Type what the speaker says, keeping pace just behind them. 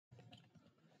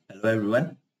Hello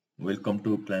everyone, welcome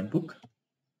to Climb Book.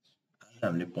 आज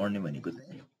हामीले पढ्ने भनेको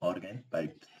चाहिँ अर्गान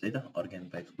पाइप्स है त अर्गान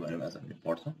पाइप्सको बारेमा आज हामीले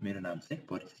पढ्छौँ। मेरो नाम चाहिँ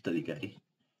परिचित अधिकारी।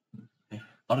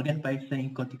 अर्गान पाइप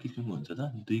चाहिँ कति किसिमको हुन्छ त?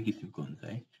 दुई किसिमको हुन्छ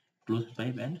है, close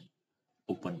pipe and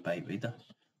open pipe है त।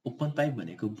 ओपन पाइप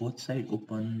भनेको बोथ साइड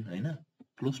ओपन हैन,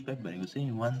 क्लोज पाइप भनेको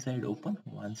चाहिँ one side open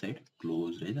one side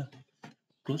close है त।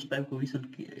 क्लोज पाइपको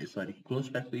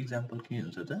क्लोज पाइपको इक्जाम्पल के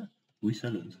हुन्छ त?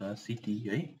 विसल हुन्छ, सिटी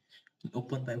है।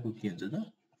 ओपन पाइपको के हुन्छ त?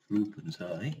 फ्लुट हुन्छ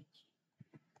है।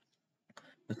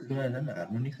 त्यसमा झन्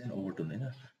हार्मोनिक्स एन्ड ओभरटोन हैन।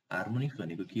 हार्मोनिक्स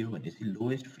भनेको के हो भनेपछि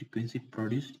lowest frequency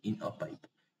produced in a pipe.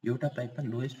 एउटा पाइपमा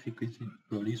लोएस्ट फ्रिक्वेन्सी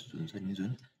प्रोड्युस हुन्छ नि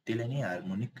जुन, त्यसलाई नै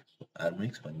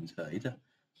हार्मोनिक्स भनिन्छ है त।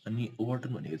 अनि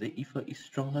ओभरटोन भनेको चाहिँ if a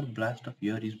stronger blast of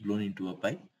air is blown into a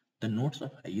pipe the notes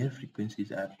of higher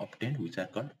frequencies are obtained which are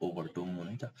called overtone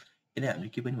है त। यसलाई हामीले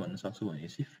के पनि भन्न सक्छौँ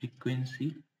भनेपछि frequency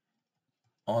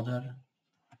other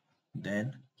than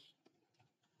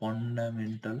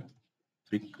fundamental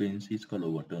frequency is called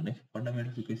overtone है।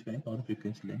 फन्डामेन्टल फ्रिक्वेन्सी भनेको अरू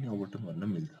फ्रिक्वेन्सीलाई नै ओभरटोन भन्न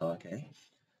मिल्छ क्या है।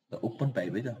 त ओपन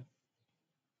पाइप है त।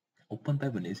 ओपन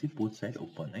पाइप भनेपछि बोथ साइड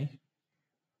ओपन है।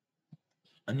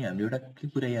 अनि हामीले एउटा के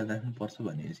कुरा याद राख्नुपर्छ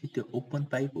भनेपछि त्यो ओपन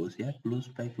पाइप होस् या क्लोज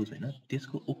पाइप होस् होइन,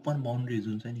 त्यसको ओपन बााउन्ड्री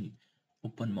जुन छ नि,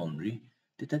 ओपन बााउन्ड्री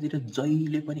त्यतातिर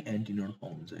जहिले पनि एन्टिनोड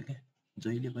फर्म हुन्छ क्या,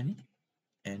 जहिले पनि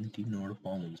एन्टिनोड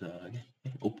फर्म हुन्छ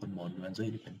क्या ओपन बााउन्ड्रीमा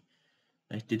जहिले पनि।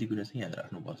 त्यति कुरा चाहिँ याद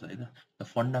राख्नुपर्छ है त।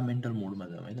 फन्डामेन्टल मोडमा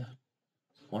जाउँ है त।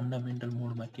 फन्डामेन्टल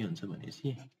मोडमा के हुन्छ भनेपछि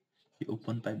यो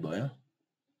ओपन पाइप भयो,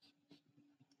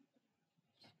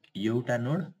 एउटा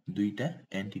नोड दुईटा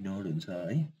एन्टिनोड हुन्छ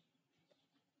है।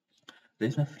 र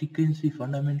यसमा फ्रिक्वेन्सी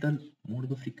फन्डामेन्टल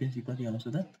मोडको फ्रिक्वेन्सी कति आउँछ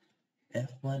त?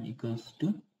 F1 equals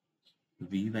to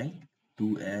V by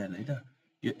 2L है त।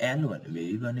 यो L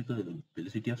भनेको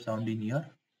velocity of sound in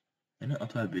year हैन,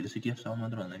 अथवा भेलोसिटी अफ साउन्ड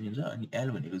मात्र भन्दा पनि हुन्छ। अनि L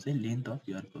भनेको चाहिँ लेन्थ अफ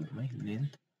एयर कलम है,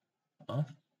 लेन्थ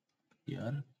अफ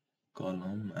एयर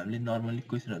कलम। हामीले नर्मली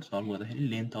क्वेसनहरु सल्भ गर्दाखेरि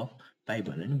लेन्थ अफ पाइप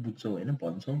भनेर नि बुझ्छौँ हैन,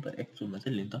 भन्छौँ, तर एक्चुअलमा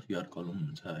चाहिँ लेन्थ अफ एयर कलम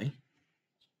हुन्छ है।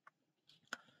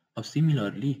 अब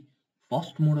similarly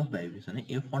first mode of vibration है,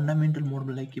 यो फन्डामेन्टल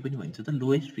मोडलाई के पनि भनिन्छ त?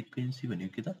 लोएस्ट फ्रिक्वेन्सी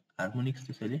भनेको के त? हार्मोनिक्स।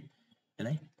 त्यसैले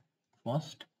यसलाई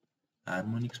फर्स्ट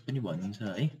हार्मोनिक्स पनि भनिन्छ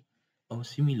है। अब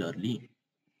similarly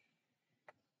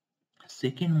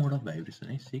second mode of vibration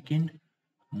है, सेकेन्ड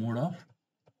मोड अफ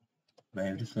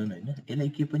भाइब्रेसन हैन, यसलाई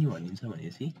के पनि भनिन्छ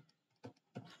भनेपछि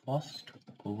फर्स्ट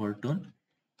ओभरटोन,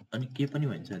 अनि के पनि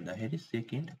भनिन्छ भन्दाखेरि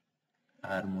सेकेन्ड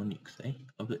हार्मोनिक्स है।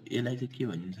 अब यसलाई चाहिँ के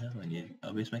भनिन्छ भने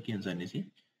अब यसमा के हुन्छ भनेपछि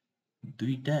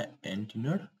दुईटा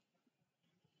एन्टिनोड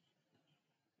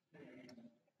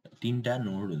तीनटा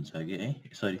नोड हुन्छ कि है,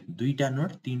 सरी दुईटा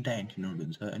नोड तीनटा एन्टिनोड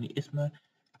हुन्छ। अनि यसमा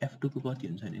F2 को कति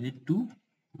हुन्छ भने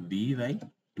 2V बाई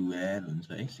 2L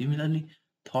हुन्छ है। सिमिलरली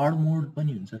थर्ड मोड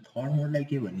पनि हुन्छ। थर्ड मोडलाई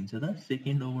के भनिन्छ त?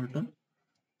 Second overtone.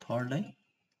 थर्डलाई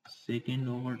second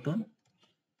overtone,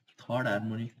 third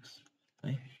harmonics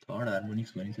है, थर्ड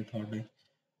हार्मोनिक्स भनिन्छ थर्डलाई।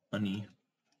 अनि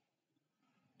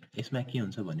यसमा के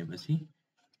हुन्छ भनेपछि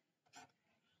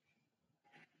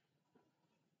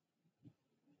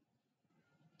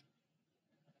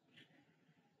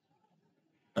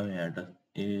अब यहाँ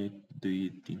 1 2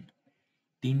 3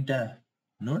 तीनटा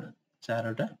नोड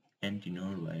चारवटा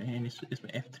एन्टिनोड भयो है। अनि यसमा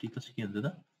F3 कसो के हुन्छ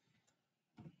त?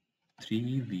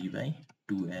 3V बाई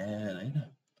 2L है त।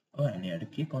 अब हामीहरू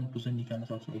के कन्क्लुजन निकाल्न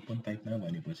सक्छौँ ओपन पाइपमा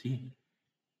भनेपछि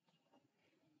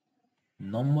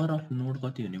नम्बर अफ नोड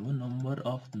कति हुने भयो? Number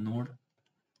of node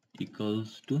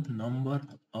equals to number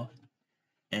of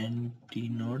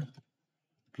एन्टिनोड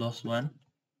plus 1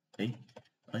 है।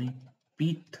 अनि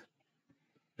पिथ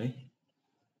है,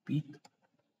 पिथ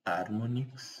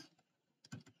हार्मोनिक्स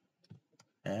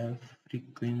एफ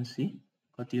फ्रिक्वेन्सी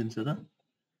कति हुन्छ त?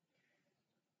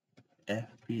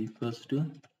 Fp equals to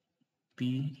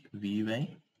PV by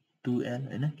 2L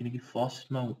हैन, किनकि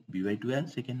फर्स्टमा V बाई 2L,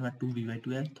 सेकेन्डमा 2V by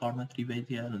 2L, थर्डमा 3 by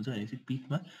 3L हुन्छ भनेपछि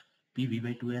पिथमा PV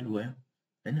बाई 2L भयो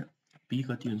हैन। P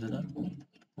कति हुन्छ त?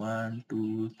 1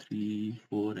 2 3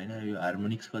 4 हैन। यो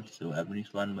हार्मोनिक्स कति छ?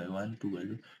 हार्मोनिक्स 1 बाई 1 2 बाई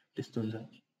 2 त्यस्तो हुन्छ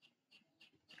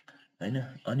हैन।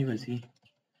 अनि पछि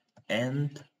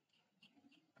nth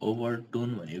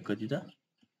ओभरटोन भनेको कति त?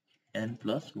 n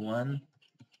प्लस 1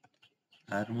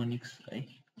 हार्मोनिक्स है,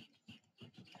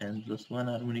 n प्लस 1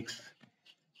 हार्मोनिक्स।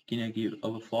 किनकि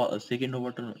अब second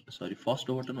overtone sorry first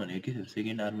overtone भनेको के छ?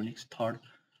 Second harmonics. थर्ड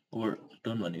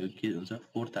ओभरटोन भनेको के हुन्छ?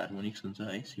 फोर्थ हार्मोनिक्स हुन्छ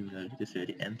है। सिमिलरली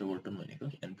त्यसैगरी nth ओभरटोन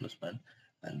भनेको n प्लस 1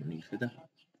 हार्मोनिक्स है त।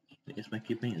 यसमा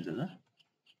के पनि हुन्छ त?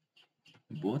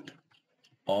 Both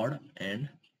odd and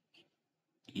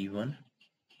even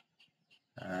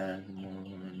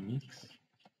harmonics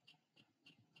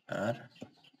are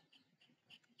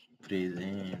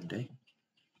present है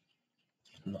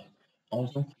ल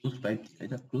आउँछौँ क्लोज पाइप है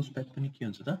त क्लोज पाइप पनि के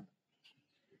हुन्छ त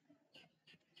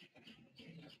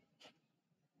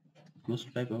क्लोज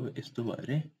पाइप अब यस्तो भयो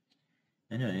रे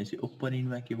हैन भनेपछि ओपन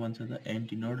इनमा के बन्छ त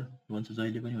एन्टिनोड बन्छ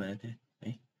जहिले पनि भनेको थिएँ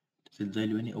है त्यसैले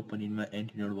जहिले पनि ओपन इनमा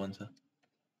एन्टिनोड बन्छ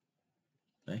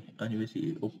है अनि पछि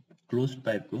क्लोज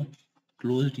पाइपको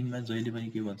क्लोज्ड इनमा जहिले पनि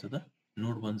के बन्छ त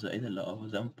नोड बन्छ है त ल अब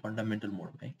जाउँ फन्डामेन्टल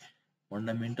मोडमा है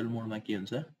फन्डामेन्टल मोडमा के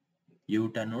हुन्छ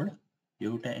एउटा नोड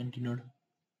एउटा एन्टिनोड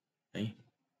है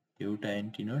एउटा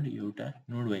एन्टिनोड एउटा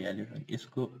नोड भइहाल्यो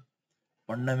यसको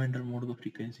फन्डामेन्टल मोडको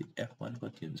फ्रिक्वेन्सी f1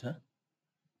 कति हुन्छ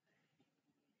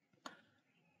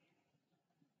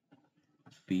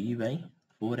v by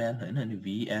 4l हैन अनि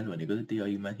vl भनेको चाहिँ त्यही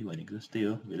अघि माथि भनेको जस्तै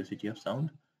हो velocity of sound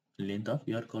length of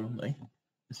air कलम है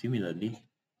similarly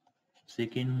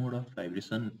second mode of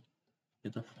vibration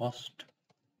यो त फर्स्ट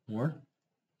मोड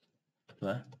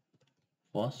अथवा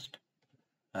फर्स्ट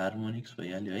हार्मोनिक्स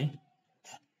भइहाल्यो है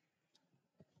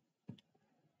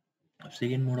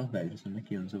सेकेन्ड मोड अफ भाइब्रेसनमा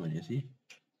के हुन्छ भनेपछि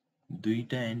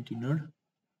दुईटा एन्टिनोड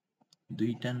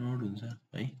दुईटा नोड हुन्छ है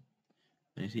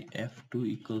भनेपछि f2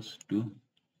 equals to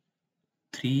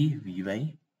 3v by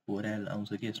 4l आउँछ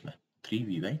के यसमा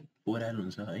 3v by 4l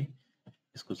हुन्छ है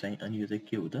यसको चाहिँ अनि यो चाहिँ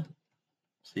के हो त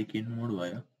सेकेन्ड मोड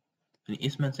भयो अनि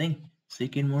यसमा चाहिँ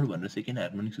सेकेन्ड मोड भनेर सेकेन्ड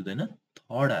हार्मोनिक्स हुँदैन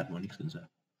थर्ड हार्मोनिक्स हुन्छ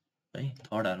है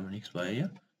थर्ड हार्मोनिक्स भयो यो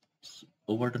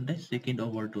ओभरटोन चाहिँ सेकेन्ड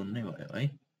ओभरटोन नै भयो है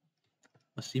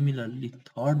similarly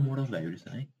third mode of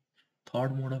vibration है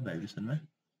थर्ड मोड अफ भाइब्रेसनमा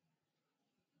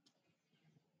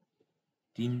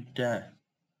तीनटा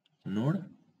नोड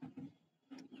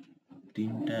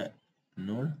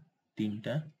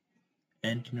तीनटा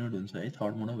एन्टिनोड हुन्छ है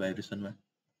थर्ड मोड अफ भाइब्रेसनमा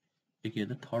यो के हो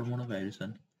त थर्ड मोड अफ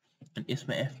भाइब्रेसन अनि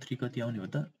यसमा f3 कति आउने हो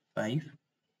त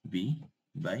 5v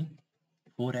by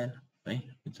 4l है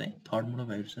यो चाहिँ थर्ड मोड अफ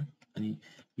भाइब्रेसन अनि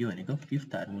यो भनेको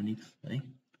फिफ्थ हार्मोनिक्स है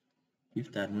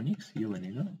फिफ्थ हार्मोनिक्स यो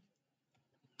भनेको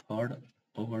थर्ड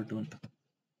ओभरटोन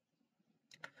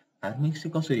हार्मोनिक्स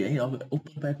चाहिँ कसरी है अब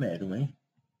ओपन पाइपमा हेरौँ है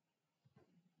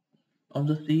अब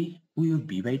जस्तै उयो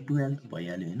v/2l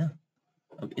भइहाल्यो हैन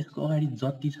अब यसको अगाडि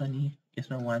जति छ नि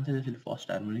यसमा 1 छ त्यसैले फर्स्ट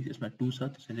हार्मोनिक्स यसमा 2 छ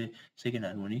त्यसैले सेकेन्ड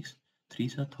हार्मोनिक्स 3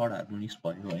 छ थर्ड हार्मोनिक्स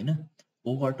भयो हैन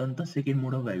ओभरटर्न त second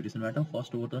mode of भाइब्रेसनबाट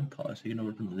first ओभरटर्न second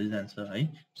ओभरटर्न हुँदै जान्छ है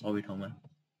सबै ठाउँमा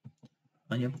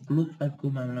अनि अब क्लोज पाइपको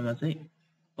मामलामा चाहिँ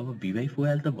अब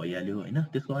v/4l त भइहाल्यो हैन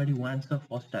त्यसको अगाडि 1 छ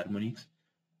फर्स्ट हार्मोनिक्स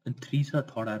अनि 3 छ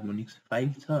थर्ड हार्मोनिक्स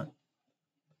 5 छ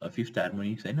फिफ्थ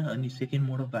हार्मोनिक्स हैन अनि सेकेन्ड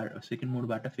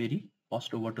मोडबाट फेरि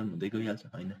फर्स्ट ओभरटर्न हुँदै गइहाल्छ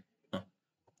हैन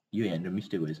यो यहाँनिर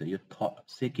मिस्टेक भएछ यो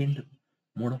second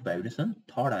mode of vibration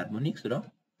third harmonics र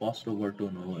फर्स्ट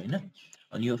ओभरटोन हो हैन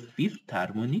अनि यो फिफ्थ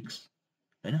हार्मोनिक्स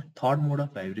हैन third mode of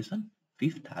vibration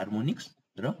fifth harmonics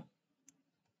र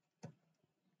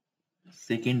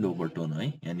सेकेन्ड ओभरटोन है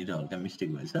यहाँनिर हल्का मिस्टेक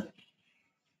भएछ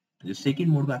यो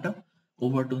सेकेन्ड मोडबाट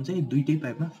ओभरटोन चाहिँ दुईटै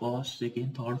पाइपमा फर्स्ट सेकेन्ड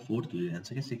थर्ड फोर्थ हुँदै जान्छ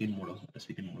क्या सेकेन्ड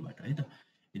मोडबाट है त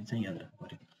यो चाहिँ याद राख्नु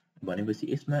पर्यो भनेपछि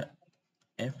यसमा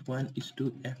f1 is to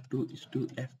f2 is to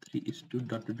f3 is to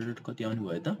dot dot dot कति आउने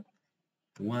भयो त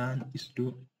 1 is to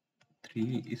 3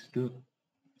 is to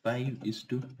 5 is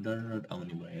to dot dot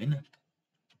आउने भयो हैन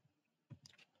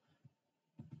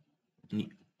अनि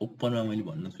ओपनमा मैले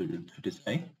भन्न छुटेछ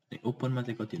है ओपनमा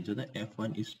चाहिँ कति हुन्छ त f1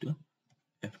 is to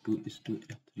f2 is to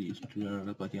f3 is to dot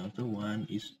कति आउँछ 1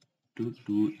 is to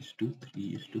 2 is to 3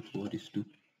 is to 4 is to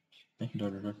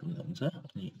dot dot हुन्छ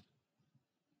अनि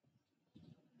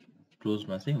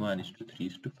क्लोजमा चाहिँ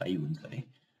 1:3:5 हुन्छ है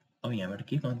अब यहाँबाट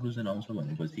के कन्क्लुजन आउँछ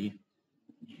भनेपछि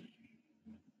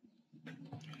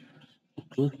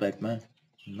close पाइपमा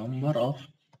number of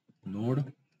node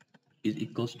is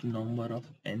equals to number of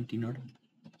एन्टिनोड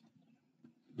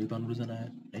यो कन्क्लुजन आयो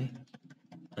है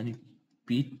अनि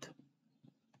पिथ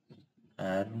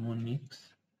हार्मोनिक्स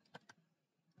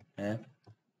एफ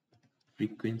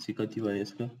फ्रिक्वेन्सी कति भयो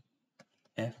यसको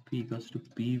fp इक्वल्स टु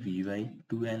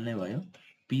pv/2l नै भयो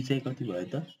p चाहिँ कति भयो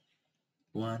त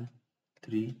 1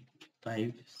 3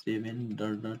 5 7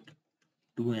 डट डट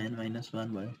 2n - 1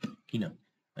 भयो किन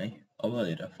है अब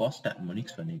हेर फर्स्ट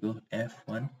हार्मोनिक्स भनेको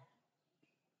f1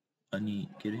 अनि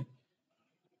के रे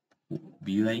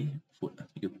v/4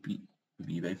 यो p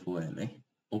v/4l है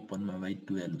ओपनमा बाइ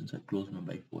 2l हुन्छ क्लोजमा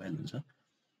बाइ 4l हुन्छ है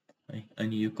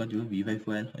अनि यो कति हो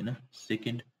v/4l हैन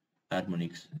सेकेन्ड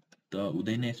हार्मोनिक्स त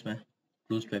हुँदैन यसमा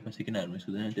क्लोज पाइपमा सेकेन्ड हार्मोनिक्स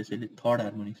हुँदैन त्यसैले थर्ड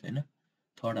हार्मोनिक्स हैन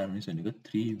थर्ड हार्मोनिक्स भनेको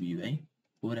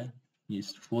 3v/4l यस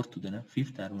फोर्थ हुँदैन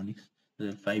फिफ्थ हार्मोनिक्स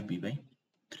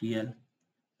 5v/3l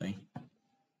है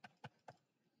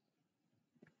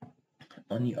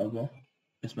अनि अब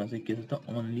यसमा चाहिँ के छ त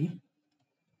only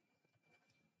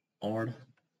odd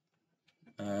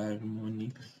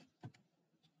harmonics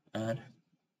are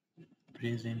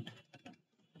present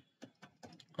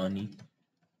अनि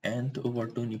nth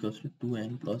overtone equals to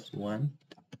 2n plus 1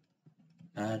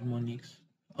 harmonics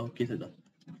अब के छ त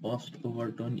first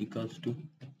overtone equals to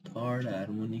third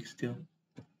harmonics थियो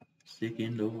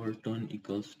second overtone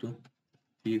equals to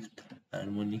fifth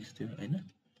harmonics थियो हैन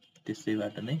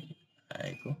त्यसैबाट नै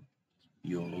आएको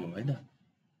यो हो हैन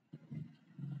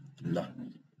ल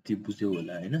ती बुझ्यौ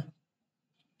होला हैन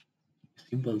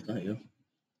सिम्पल छ यो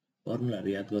फर्मुलाहरु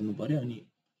याद गर्नु पर्यो अनि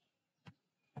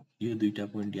यो दुईटा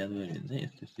पोइन्ट याद गर्यो भने चाहिँ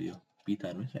यस्तो यस्तो यो पी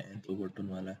हार्मोनिक्स एन्थ ओभरटोन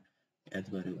वाला याद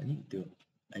गर्यो भने त्यो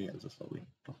आइहाल्छ सबै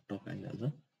टक टक आइहाल्छ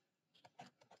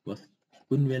बस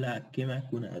कुन बेला केमा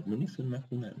कुन हार्मोनिक्स कुनमा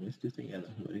कुन हार्मोनिक्स त्यो चाहिँ याद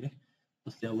गर्नु पर्यो के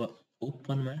जस्तै अब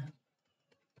ओपनमा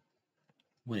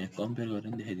म यहाँ कम्पेयर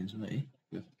गरेर देखाइदिन्छु म है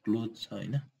यो क्लोज छ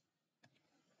हैन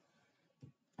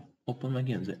ओपनमा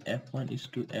के हुन्छ f1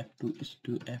 f2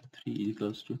 f3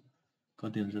 equals to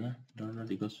कति हुन्छ त dot dot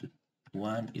equals to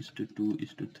 1 2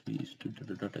 3 dot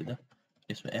dot हैन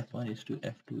यसमा f1 f2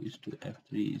 f3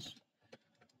 इज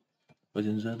कति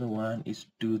हुन्छ त 1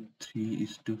 3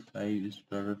 5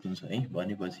 डट डट हुन्छ है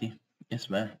भनेपछि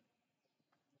यसमा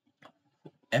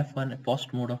f1 first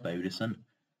mode of vibration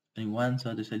अनि 1 छ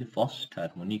त्यसैले फर्स्ट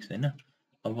हार्मोनिक्स हैन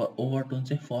अब ओभरटोन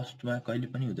चाहिँ फर्स्टमा कहिले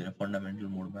पनि हुँदैन फन्डामेन्टल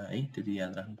मोडमा है त्यति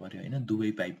याद राख्नु पर्यो हैन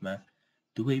दुवै पाइपमा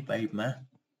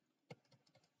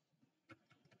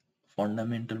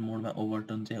फन्डामेन्टल मोडमा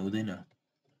ओभरटोन चाहिँ हुँदैन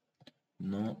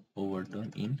नो ओभरटोन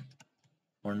इन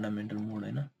फन्डामेन्टल मोड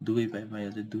हैन दुवै पाइपमा यो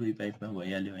चाहिँ दुवै पाइपमा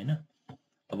भइहाल्यो हैन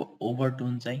अब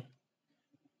ओभरटोन चाहिँ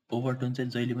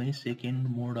जहिले पनि सेकेन्ड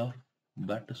मोड अफ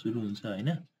बाट सुरु हुन्छ हैन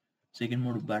सेकेन्ड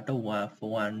मोडबाट 1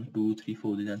 2 3 4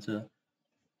 हुँदै जान्छ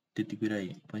त्यति कुरा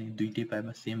पनि दुईटै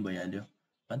पाइपमा सेम भइहाल्यो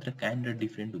मात्र काइन्ड र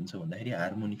डिफरेन्ट हुन्छ भन्दाखेरि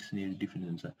हार्मोनिक्स नि डिफरेन्ट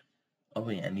हुन्छ अब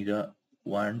यहाँनिर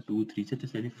 1 2 3 चाहिँ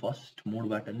त्यसैले फर्स्ट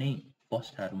मोडबाट नै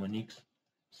फर्स्ट हार्मोनिक्स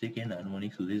सेकेन्ड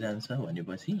हार्मोनिक्स हुँदै जान्छ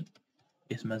भनेपछि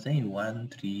यसमा चाहिँ 1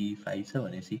 3 5 छ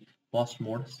भनेपछि फर्स्ट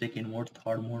मोड सेकेन्ड मोड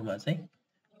थर्ड मोडमा चाहिँ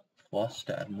फर्स्ट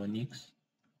हार्मोनिक्स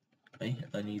है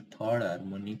अनि थर्ड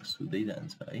हार्मोनिक्स हुँदै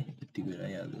जान्छ है यति कुरा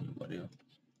याद गर्नु पर्यो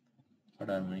थर्ड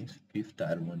हार्मोनिक्स फिफ्थ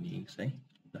हार्मोनिक्स है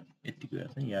ल यति कुरा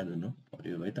चाहिँ याद हुनु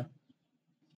पर्यो है त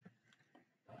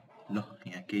ल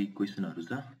यहाँ केही क्वेशनहरु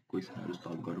छ क्वेशनहरु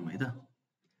सल्भ गरौँ है त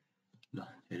ल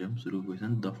हेरौँ सुरु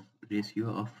question the ratio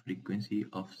of frequency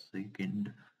of second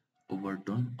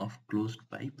overtone of closed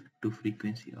pipe to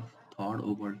frequency of third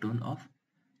overtone of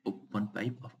open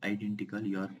pipe of identical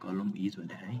your कलम इज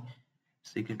भने है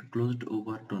second closed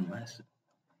ओभरटोनमा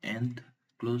nth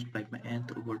closed पाइपमा nth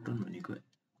overtone भनेको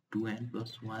 2n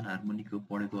plus 1 हार्मोनिकको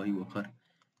पढेको अघि भर्खर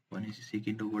भनेपछि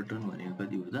second overtone भनेको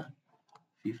कति हो त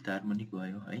फिफ्थ हार्मोनिक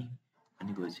भयो है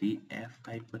भनेपछि f5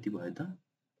 कति भयो त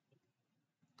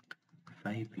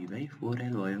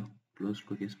 5v/4l भयो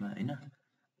क्लोज्डको केसमा हैन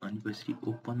अनि पछि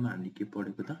ओपनमा हामीले के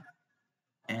पढेको त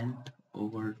nth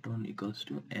overtone equals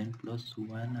to n plus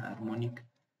 1 harmonic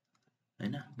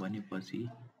हैन भनेपछि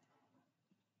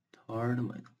थर्ड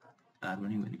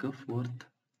हार्मोनिक भनेको fourth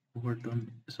overtone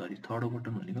sorry third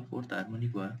overtone भनेको फोर्थ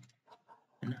हार्मोनिक भयो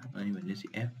हैन अनि भनेपछि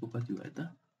f को कति भयो त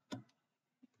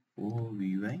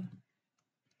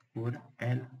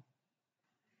 4v/4l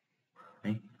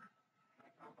है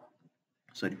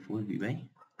सरी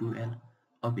 4v/2l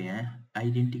अब यहाँ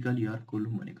आइडेन्टिकल योर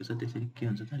कोलम भनेको छ त्यसैले के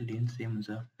हुन्छ त लेन्थ सेम हुन्छ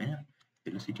हैन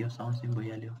भेलोसिटी अफ साउन्ड सेम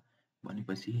भइहाल्यो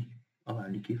भनेपछि अब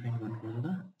हामीले के फाइन्ड गर्नुपर्छ त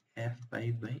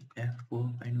f5/f4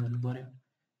 फाइन्ड गर्नु पर्यो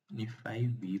अनि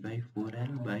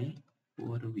 5v/4l by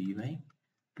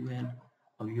 4v/2l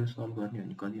अब यो सल्भ गर्ने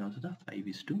भने कति आउँछ त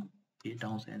 5:8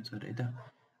 आउँछ आन्सर है त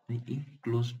अनि in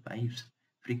closed pipes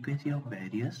frequency of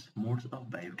various modes of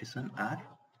vibration are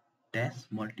dash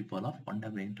multiple of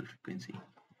fundamental frequency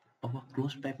अब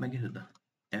क्लोज्ड पाइपमा के छ त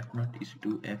f0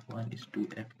 f1 f2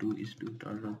 डट के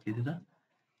थियो त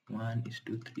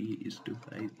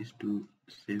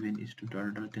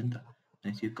 1:3:5:7:डट थियो नि त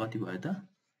भनेपछि कति भयो त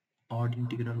अड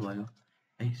इन्टिग्रल भयो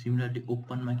है सिमिलरली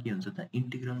ओपनमा के हुन्छ त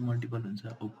इन्टिग्रल मल्टिपल हुन्छ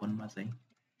ओपनमा चाहिँ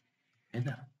है त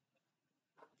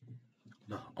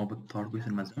ल अब थर्ड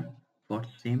क्वेशनमा छ for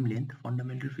same length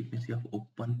fundamental frequency of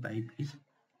open pipe is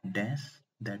dash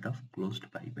that of closed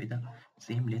pipe है त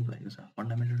सेम लेन्थ भएको छ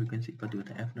फन्डामेन्टल फ्रिक्वेन्सी कति हो त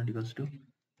f0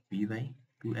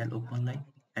 v/2l ओपनलाई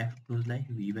f क्लोजलाई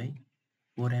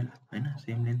v/4l हैन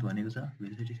सेम लेन्थ भनेको छ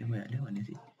भेलोसिटी सेम भइहाल्यो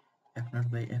भनेपछि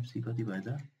f0/fc कति भयो त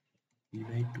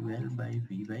v/2l by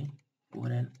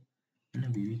v/4l हैन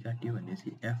v काट्यो भनेपछि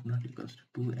f0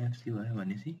 2fc भयो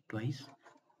भनेपछि twice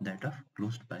that of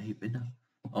closed pipe है त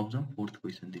अब जाउँ फोर्थ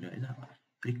क्वेशन तिर है त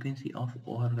frequency of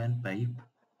organ pipe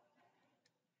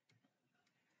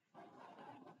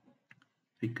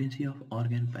frequency of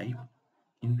organ pipe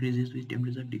increases with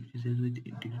temperature, decreases with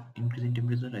increasing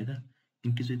temperature, right?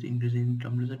 Increase with increasing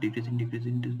temperature, decreasing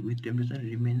with temperature,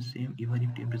 remains same even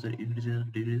if temperature increases or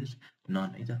decreases,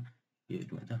 none, है त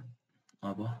हेर्नु त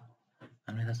अब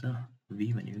हामीलाई थाहा छ V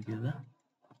भनेको के हो त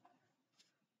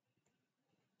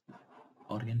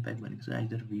organ pipe भनेको चाहिँ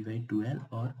either V/2L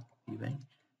or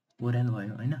V/4L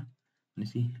भयो हैन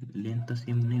भनेपछि लेन्थ त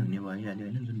सेम नै हुने भइहाल्यो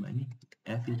हैन जुन भयो नि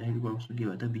F is directly proportional के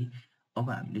भयो त V अब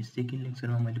हामीले सेकेन्ड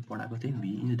लेक्चरमा मैले पढाएको थिएँ V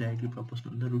is directly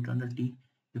proportional to root under T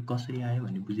यो कसरी आयो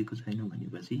भन्ने बुझेको छैनौ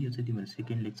भनेपछि यो चाहिँ तिमीले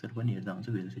सेकेन्ड लेक्चर पनि हेर्दा हुन्छ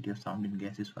velocity of sound in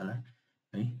gases वाला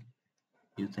है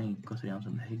यो चाहिँ कसरी आउँछ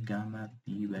भन्दाखेरि गामा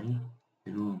P बाइ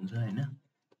रो हुन्छ हैन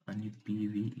अनि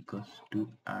PV इक्वल्स टु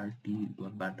RT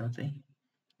बाट चाहिँ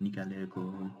निकालेको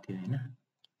थियो हैन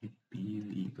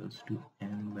PV equals to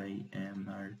M by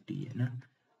MRT हैन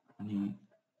अनि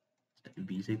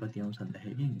V चाहिँ कति आउँछ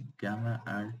भन्दाखेरि गामा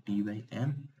RT बाइ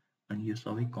M अनि यो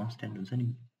सबै कन्स्ट्यान्ट हुन्छ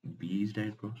नि V is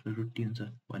direct proportional to T हुन्छ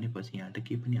भनेपछि यहाँ त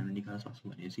के पनि हामीले निकाल्न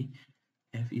सक्छौँ भनेपछि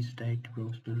F is direct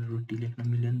proportional to T लेख्न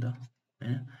मिल्यो नि त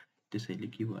हैन त्यसैले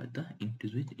के भयो त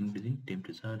increase with increasing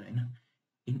temperature हैन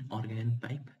in organ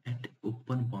pipe at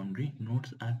open boundary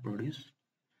nodes are produced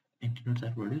antinodes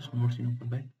are produced nodes in open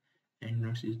pipe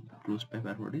antinodes in closed pipe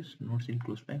are produced nodes in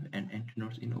closed pipe and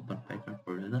antinodes in open pipe are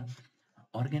produced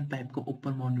organ pipe को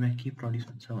open boundary मा के produce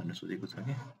हुन्छ भनेर सोधेको छ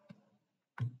के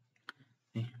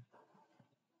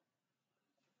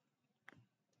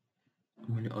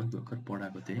मैले अघि भर्खर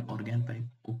पढाएको थिएँ अर्ग्यान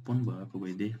पाइप ओपन भएको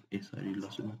भइदिए यसरी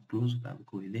लसुमा क्लोज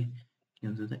भएको भइदिए के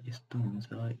हुन्छ त यस्तो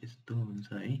हुन्छ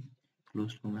है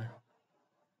क्लोजकोमा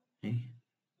है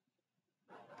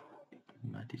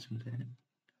माथि हुन्छ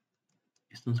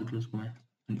यस्तो हुन्छ क्लोजकोमा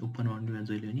अनि ओपन बाउन्ड्रीमा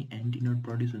जहिले पनि एन्टिनोड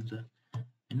प्रड्युस हुन्छ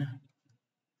हैन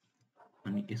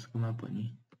अनि यसकोमा पनि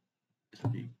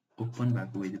यसरी ओपन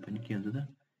भएको भइदिए पनि के हुन्छ त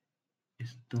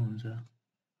यस्तो हुन्छ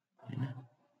हैन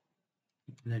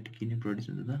द्याट किन प्रड्युस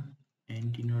हुन्छ त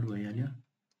एन्टिनोड भइहाल्यो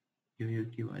यो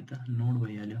के भयो त नोड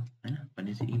भइहाल्यो हैन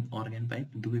भनेपछि इन अर्ग्यान पाइप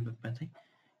दुवै पाइपमा चाहिँ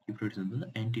के प्रड्युस हुन्छ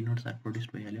त एन्टिनोड्स आर प्रड्युस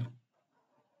भइहाल्यो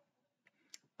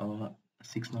अब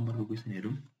 6 नम्बरको क्वेशन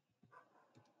हेरौँ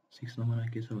 6 नम्बरमा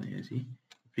के छ भनेपछि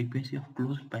frequency of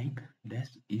close pipe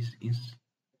dash is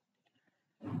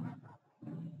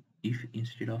if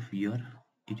instead of air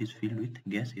it is filled with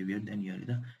gas heavier than air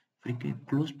त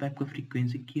क्लोज पाइपको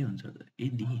फ्रिक्वेन्सी के हुन्छ त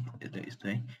यदि यस्तो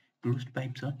है क्लोज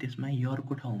पाइप छ त्यसमा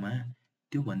एयरको ठाउँमा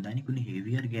त्यो भन्दा नि कुनै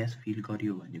हेभियर ग्यास फिल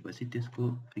गरियो भनेपछि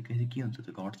त्यसको फ्रिक्वेन्सी के हुन्छ त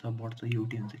घट्छ बढ्छ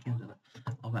एउटै हुन्छ के हुन्छ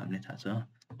त अब हामीलाई थाहा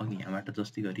छ अघि यहाँबाट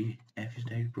जस्तै गरी F is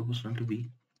direct proportional to V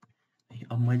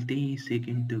अब मैले त्यही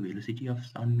सेकेन्ड त्यो भेलोसिटी अफ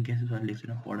साउन्ड ग्यासेस वाला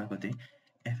लेक्चरमा पढाएको थिएँ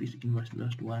F is inverse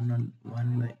just 1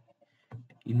 by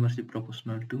inversely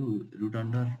proportional to root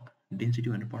under density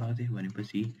भनेर पढाएको थिएँ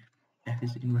भनेपछि F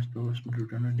is inverse proportional to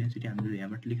root under density हामीले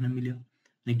यहाँबाट लेख्न मिल्यो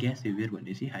अनि ग्यास हेभियर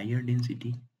भनेपछि हायर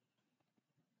डेन्सिटी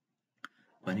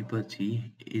भनेपछि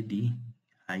यदि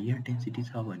हायर डेन्सिटी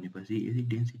छ भनेपछि यदि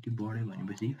डेन्सिटी बढ्यो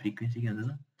भनेपछि फ्रिक्वेन्सी के हुन्छ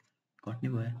त घट्ने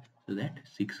भयो सो दैट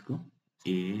 6 को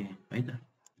ए है त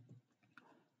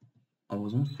अब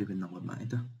जाउँ 7 नम्बरमा है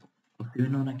त 7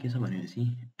 नम्बरमा के छ भनेपछि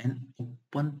an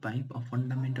open pipe of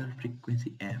fundamental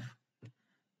frequency F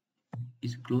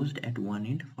is closed at one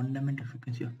end fundamental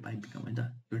frequency of pipe become है त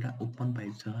एउटा ओपन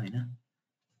पाइप छ हैन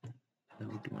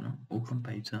ओपन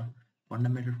पाइप छ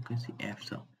फन्डामेन्टल फ्रिक्वेन्सी F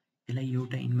छ यसलाई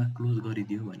एउटा इनमा क्लोज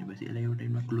गरिदियो भनेपछि यसलाई एउटा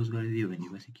इनमा क्लोज गरिदियो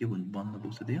भनेपछि के बन्न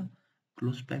पुग्छ त्यो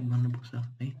क्लोज पाइप बन्न पुग्छ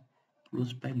है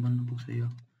क्लोज पाइप बन्न पुग्छ यो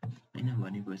हैन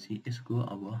भनेपछि यसको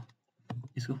अब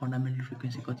यसको फन्डामेन्टल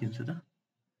फ्रिक्वेन्सी कति हुन्छ त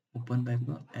ओपन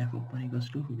पाइपको F open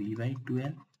equals to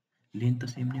V/2L length त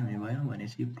सेम नै हुने भयो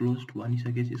भनेपछि क्लोज्ड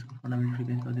बनिसकेपछि यसको फन्डामेन्टल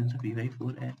फ्रिक्वेन्सी कति हुन्छ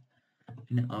V/4L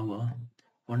हैन अब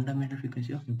fundamental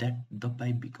frequency of that the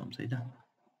pipe becomes है त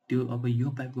त्यो अब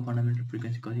यो पाइपको फन्डामेन्टल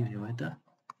फ्रिक्वेन्सी कति हुने भयो त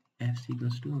F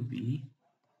equals to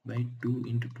V/2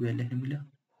 into 2L लेख्न मिल्यो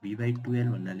V/2L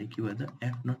भन्नाले के भयो त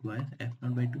F0 भयो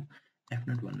F0/2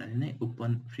 F0 भन्नाले नै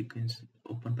ओपन फ्रिक्वेन्सी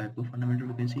ओपन पाइपको फन्डामेन्टल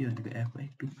फ्रिक्वेन्सी भनेको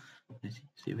F/2 भनेपछि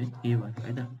 7A भयो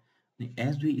है त अनि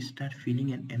as we start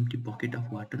filling an empty bucket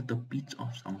of water the pitch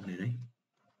of sound है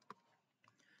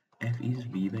F is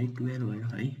V/2L भयो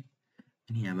है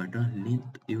अनि यहाँबाट लेन्थ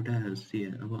एउटा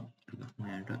अब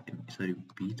यहाँबाट सरी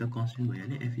V त कन्स्टेन्ट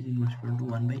भइहाल्यो F is inverse proportional to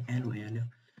 1/L भइहाल्यो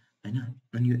हैन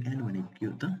अनि यो L भनेको के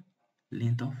हो त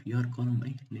लेन्थ अफ एयर कलम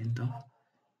है लेन्थ अफ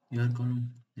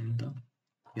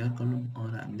एयर कलम और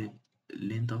हामीले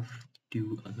लेन्थ अफ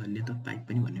ट्युब अथवा लेन्थ अफ पाइप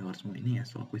पनि भन्ने गर्छौँ हैन यहाँ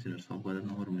सब क्वेशनहरु सल्भ गर्दा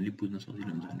नर्मली बुझ्न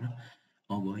सजिलो हुन्छ भनेर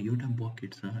अब एउटा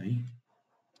बकेट छ है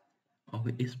अब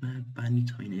यसमा पानी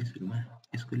छैन यसमा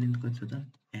यसको लेन्थ कति छ त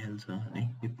L छ है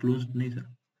यो क्लोज्ड नै छ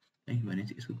है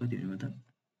भनेपछि यसको कति हुने भयो त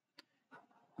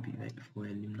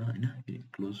v/4l लिउँ न हैन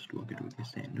क्लोज टु बकेट केस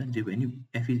चाहिँ हैन जे भयो नि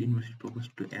f is inversely प्रोपोर्स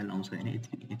to l आउँछ हैन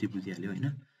यति बुझिहाल्यो हैन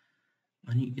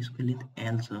अनि यसको लेन्थ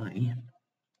l छ है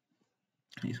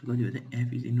यसको कति भयो त f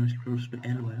is inversely प्रोपोर्स to l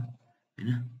भयो हैन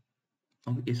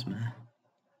अब यसमा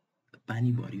पानी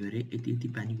भर्यो रे यति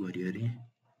पानी भर्यो रे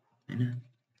हैन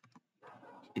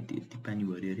यति पानी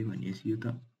भर्यो रे भनेपछि यो त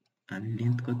हामी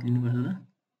लेन्थ कति लिनुपर्छ त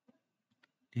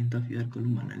लेन्थ अफ एयर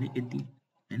कोलम भन्नाले यति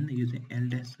हैन यो चाहिँ l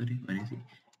ड्याश गरे भनेपछि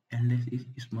l dash is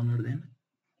smaller then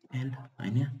l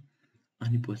हैन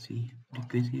अनि पछि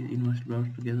फ्रिक्वेन्सी इन्भर्सली प्रोपोर्स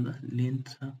टु के त लेन्थ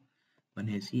छ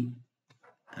भनेपछि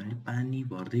हामीले पानी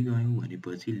भर्दै गयौं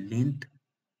भनेपछि लेन्थ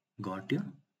घट्यो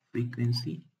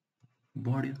फ्रिक्वेन्सी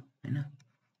बढ्यो हैन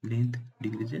length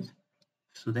decreases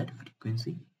so that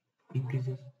frequency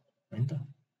increases हैन त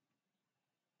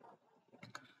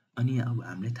अनि अब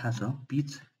हामीलाई थाहा छ pitch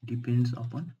depends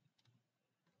upon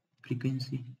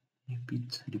frequency pitch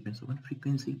depends upon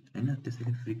frequency हैन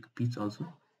त्यसैले पिच अल्सो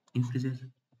इन्क्रिजेस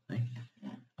है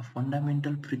a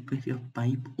fundamental frequency of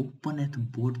pipe open at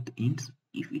both ends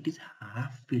if it is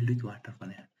half filled with water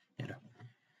भने हेर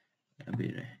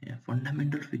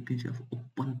fundamental frequency of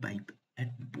open pipe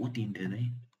at both ends है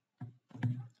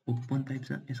open pipe छ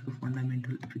यसको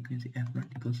fundamental frequency f not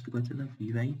equals to कति छ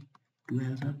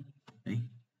v/2l छ है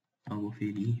अब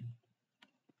फेरि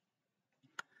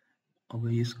अब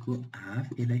यसको हाफ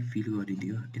यसलाई फिल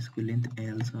गरिदियो यसको लेन्थ l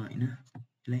छ हैन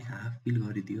यसलाई हाफ फिल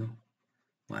गरिदियो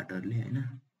वाटरले हैन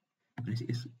भनेपछि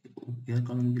यस एयर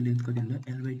कलमको लेन्थ कति हुन्छ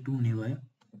l/2 हुने भयो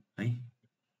है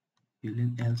यो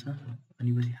लेन्थ l छ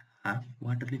अनि पछि हाफ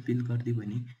वाटरले फिल गरिदियो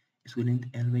भने यसको लेन्थ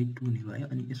l/2 हुने भयो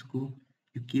अनि यसको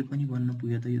यो के पनि बन्न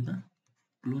पुग्यो त यो त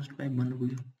क्लोज्ड पाइप बन्न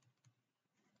पुग्यो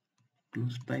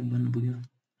क्लोज्ड पाइप बन्न पुग्यो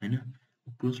हैन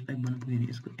क्लोज्ड पाइप बन्न पुग्यो भने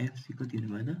यसको fc कति हुने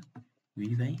भयो त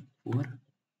v/4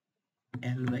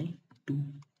 l/2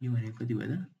 यो भनेको कति भयो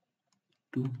त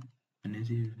 2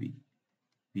 भनेपछि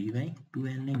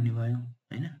v/2l नै हुने भयो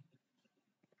हैन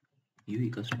यो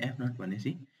इक्वल्स टु f नट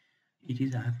भनेपछि it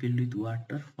is half filled with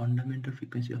water fundamental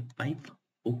frequency of pipe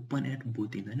open at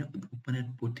both and हैन open at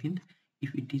both and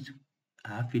if it is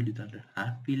half filled with water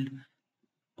half filled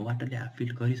वाटरले half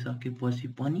filled गरिसकेपछि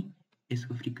पनि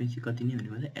यसको frequency कति नै हुने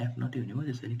भयो त f नट हुने भयो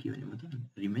त्यसैले के हुने भयो त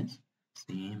रिमेन्स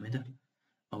सेम है त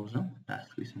अब जाउँ लास्ट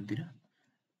क्वेशनतिर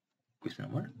क्वेशन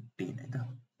नम्बर 10 है त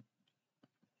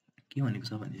के भनेको छ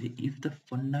भने if the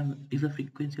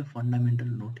frequency of fundamental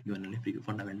note यो भन्नाले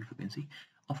fundamental frequency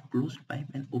of closed pipe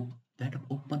and that of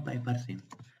open pipe are same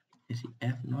त्यसै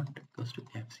f not equals to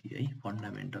fc है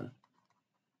फन्डामेन्टल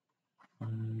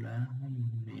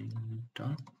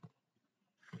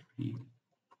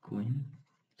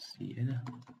फ्रिक्वेन्सी है त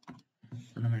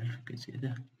फन्डामेन्टल फ्रिक्वेन्सी है त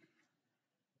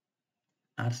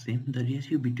are same the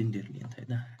ratio between there length है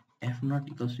त f नट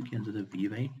इक्वल्स टु के हुन्छ त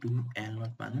v/2l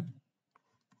नट मानौँ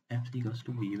fc equals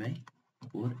to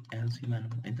v/4 lc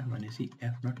मानौँ है त भनेपछि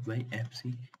f नट बाइ fc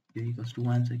यो इक्वल्स टु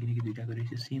 1 छ किनकि दुईटाको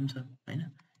रेसियो सेम छ हैन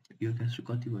यो इक्वल्स टु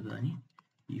कति भयो त अनि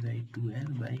v/2l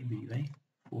by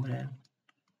v/4l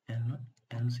l not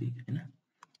lc हैन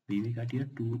v काटियो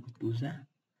 2 जा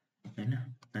हैन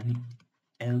अनि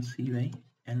lc बाइ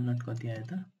l नट कति आयो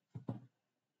त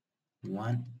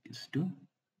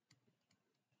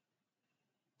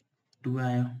 1:2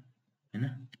 आयो हैन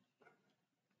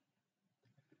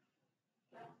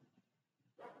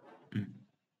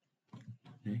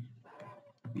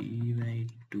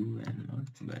v/2l not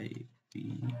by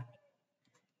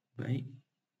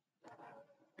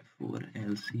v/4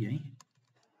 lc है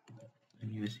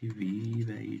अनि पछि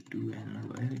v/2l नट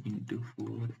भयो इन्टु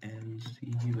 4 lc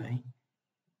बाइ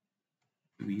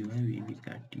v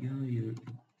काटियो यो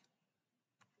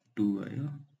 2 भयो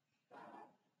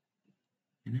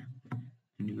हैन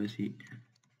अनि पछि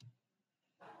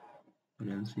lc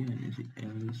भनेपछि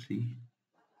lc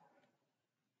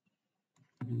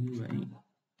 2 by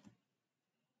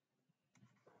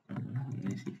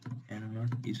l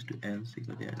not is to lc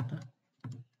कति आयो त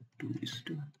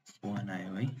 2:1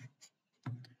 आयो है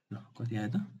ल कति आयो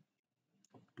त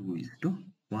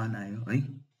 2:1 आयो है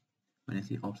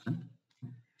भनेपछि option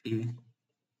A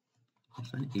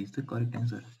is the correct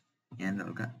answer यहाँ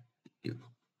हल्का यो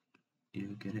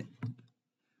के अरे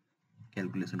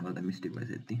क्यालकुलेसन गर्दा मिस्टेक भएछ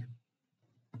यति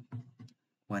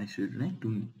 1:2 नै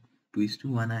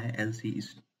 2:1 आयो lc is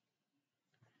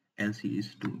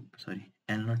to sorry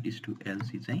l not is to lc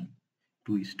चाहिँ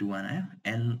 2:1 आयो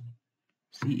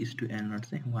lc is to l not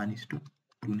चाहिँ 1:2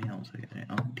 नै आउँछ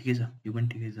ठिकै छ यो पनि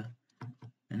ठिकै छ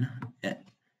हैन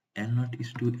l not is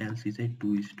to lc चाहिँ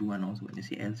 2:1 आउँछ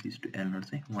भनेपछि lc is to l not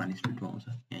चाहिँ 1:2 आउँछ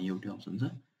यहाँ एउटै अप्सन छ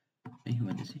है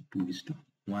भनेपछि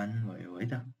 2:1 भयो है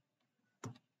त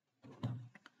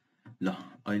ल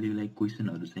अहिलेलाई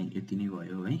क्वेसनहरु चाहिँ यति नै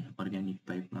भयो है अर्ग्यानिक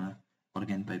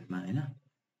पाइपमा हैन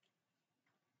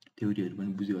थ्योरीहरु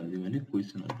पनि बुझ्यो होला तिमीहरुले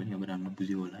क्वेसनहरु पनि अब राम्रो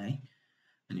बुझ्यो होला है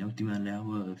अनि अब तिमीहरुले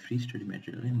अब फ्री स्टडी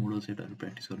मटेरियल है मोडल सेटहरु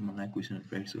प्र्याक्टिस गर्न मन लाग्यो क्वेसनहरु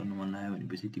प्र्याक्टिस गर्न मन लाग्यो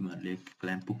भनेपछि तिमीहरुले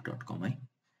clampbook.com है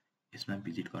यसमा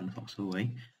भिजिट गर्न सक्छौ है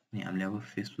अनि हामीले अब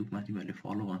फेसबुकमा तिमीहरुले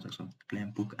फलो गर्न सक्छौ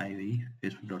clampbook IOE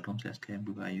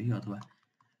facebook.com/clampbook IOE अथवा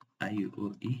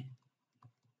IOE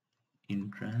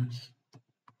entrance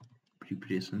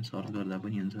preparation सर्च गर्दा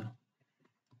पनि हुन्छ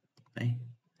है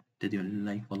त्यतिबेला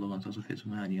लाइक फलो गर्न सक्छौ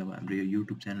फेसबुकमा अनि अब हाम्रो यो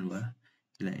युट्युब च्यानल भयो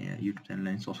यसलाई युट्युब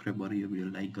च्यानललाई सब्स्क्राइब गर यो भिडियो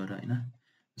लाइक गर हैन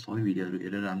सबै भिडियोहरु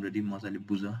हेरेर राम्ररी मजाले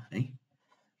बुझ है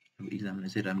अब एक्जामलाई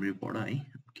चाहिँ राम्ररी पढ है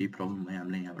केही प्रब्लम भयो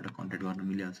हामीलाई यहाँबाट कन्ट्याक्ट गर्न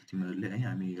मिलिहाल्छ तिमीहरुले है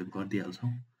हामी हेल्प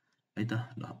गर्दिहाल्छौं है त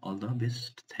ल all the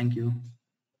best thank you